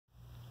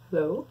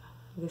Hello,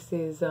 this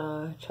is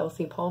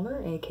Chelsea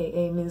Palmer,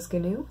 aka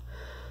msGNU,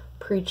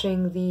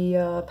 preaching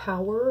the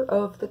power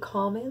of the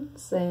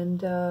commons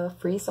and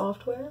free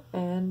software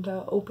and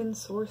open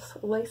source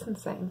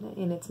licensing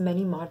in its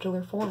many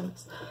modular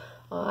forms.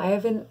 I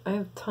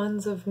have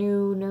tons of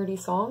new nerdy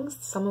songs,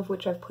 some of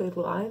which I've played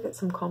live at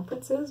some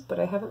conferences, but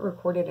I haven't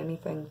recorded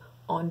anything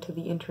onto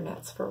the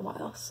internets for a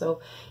while.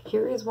 So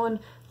here is one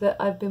that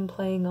I've been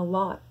playing a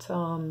lot.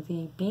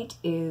 The beat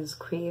is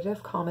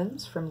Creative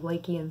Commons from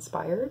Likey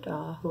Inspired,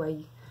 who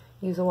I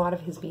use a lot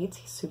of his beats.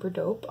 He's super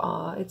dope.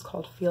 It's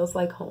called Feels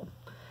Like Home,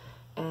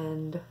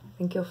 and I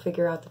think you'll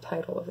figure out the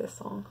title of this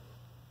song.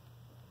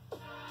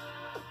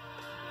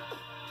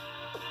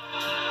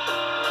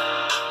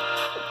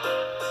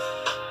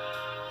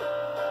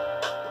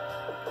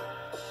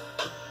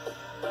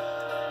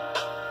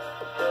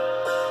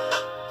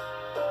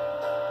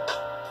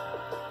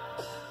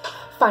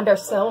 Find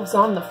ourselves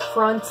on the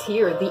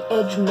frontier, the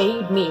edge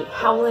made me,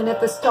 howling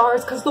at the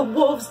stars cause the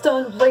wolves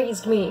done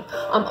raised me.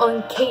 I'm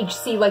uncaged,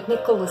 see, like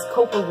Nicolas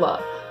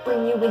Coppola,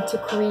 bring you into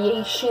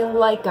creation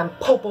like I'm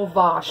Popol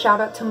Vuh.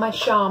 Shout out to my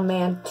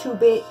shaman,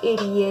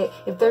 twobitidiot.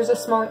 If there's a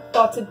smart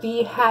thought to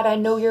be had, I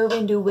know you're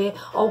into it.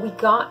 All we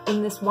got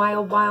in this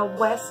wild, wild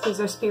west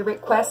is our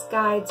spirit quest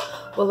guides.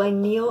 Well, I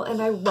kneel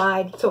and I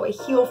ride, so I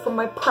heal from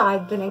my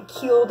pride. Then I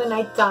keeled and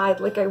I died,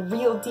 like I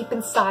reel deep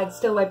inside.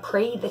 Still I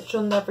pray that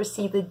you'll never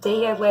see the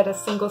day I let a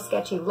single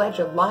sketchy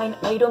ledger line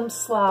item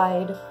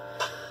slide.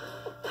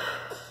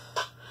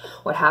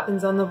 What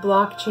happens on the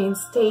blockchain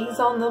stays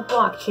on the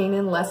blockchain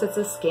unless it's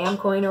a scam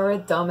coin or a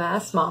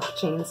dumbass mock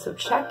chain. So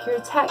check your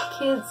tech,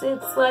 kids.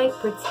 It's like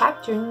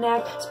protect your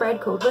neck.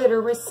 Spread code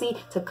literacy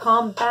to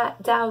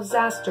combat DAO's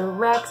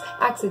Asterix.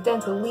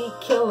 Accidentally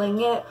killing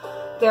it.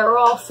 They're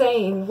all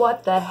saying,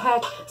 what the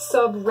heck?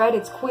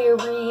 Subreddits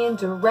querying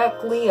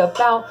directly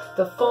about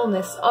the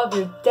fullness of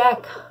your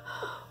deck.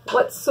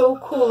 What's so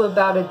cool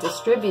about a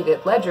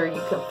distributed ledger?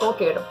 You can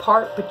fork it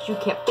apart, but you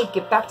can't fake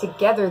it back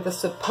together. The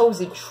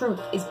supposed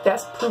truth is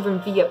best proven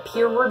via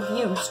peer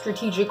review.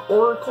 Strategic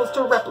oracles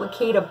to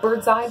replicate a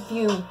bird's eye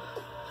view.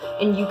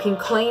 And you can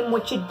claim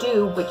what you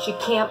do, but you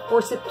can't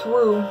force it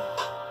through.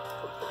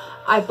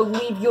 I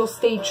believe you'll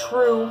stay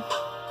true,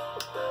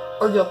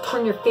 or you'll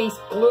turn your face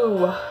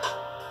blue.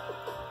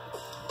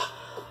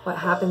 What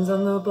happens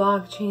on the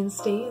blockchain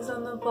stays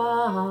on the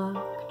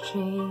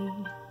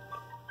blockchain.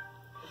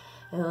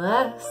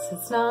 Unless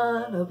it's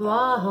not a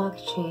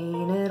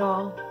blockchain at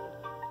all.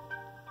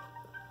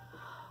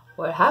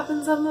 What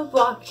happens on the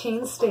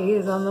blockchain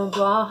stays on the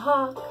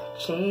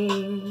blockchain.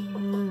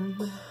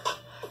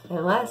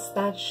 Unless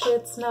that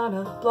shit's not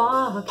a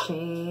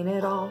blockchain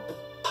at all.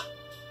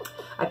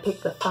 I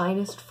pick the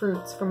finest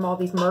fruits from all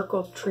these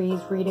Merkle trees,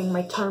 reading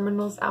my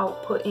terminal's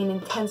output in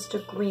intense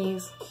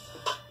degrees.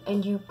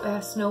 And you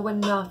best know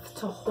enough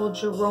to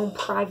hold your own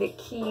private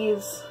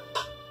keys.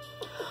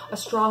 A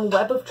strong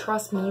web of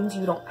trust means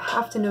you don't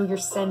have to know your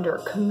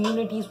sender.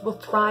 Communities will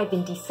thrive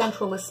in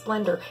decentralist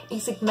splendor.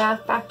 ASIC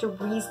math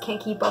factories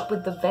can't keep up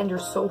with the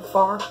vendors so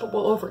far, but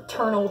will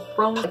overturn old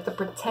thrones like the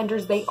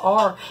pretenders they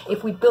are.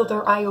 If we build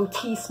our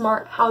IoT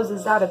smart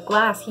houses out of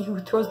glass, he who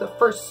throws the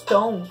first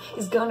stone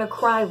is gonna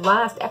cry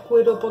last.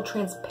 Equitable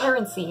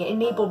transparency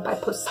enabled by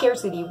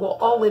post-scarcity. We'll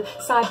all live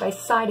side by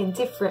side in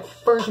different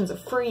versions of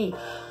free.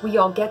 We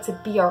all get to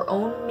be our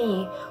own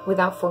me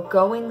without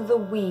foregoing the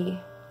we.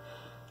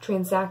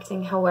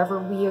 Transacting however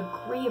we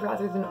agree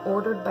rather than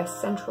ordered by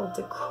central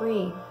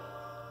decree.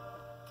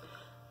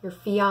 Your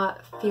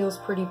fiat feels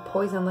pretty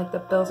poison like the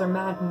bills are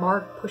mad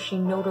mark,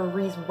 pushing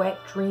notaries wet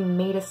dream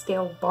made of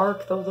stale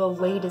bark, though the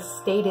latest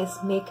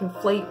status may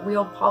conflate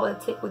real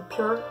politic with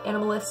pure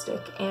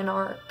animalistic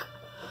anarch.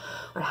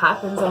 What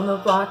happens on the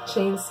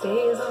blockchain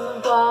stays on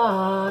the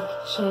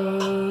blockchain,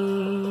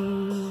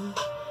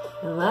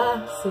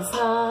 unless it's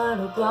not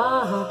a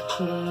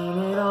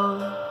blockchain at all.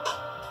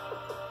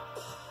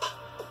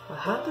 What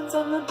happens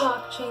on the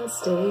blockchain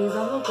stays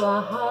on the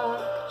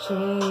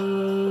blockchain,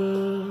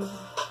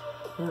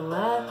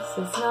 unless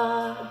it's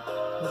not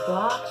a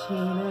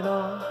blockchain at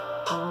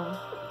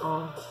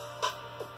all.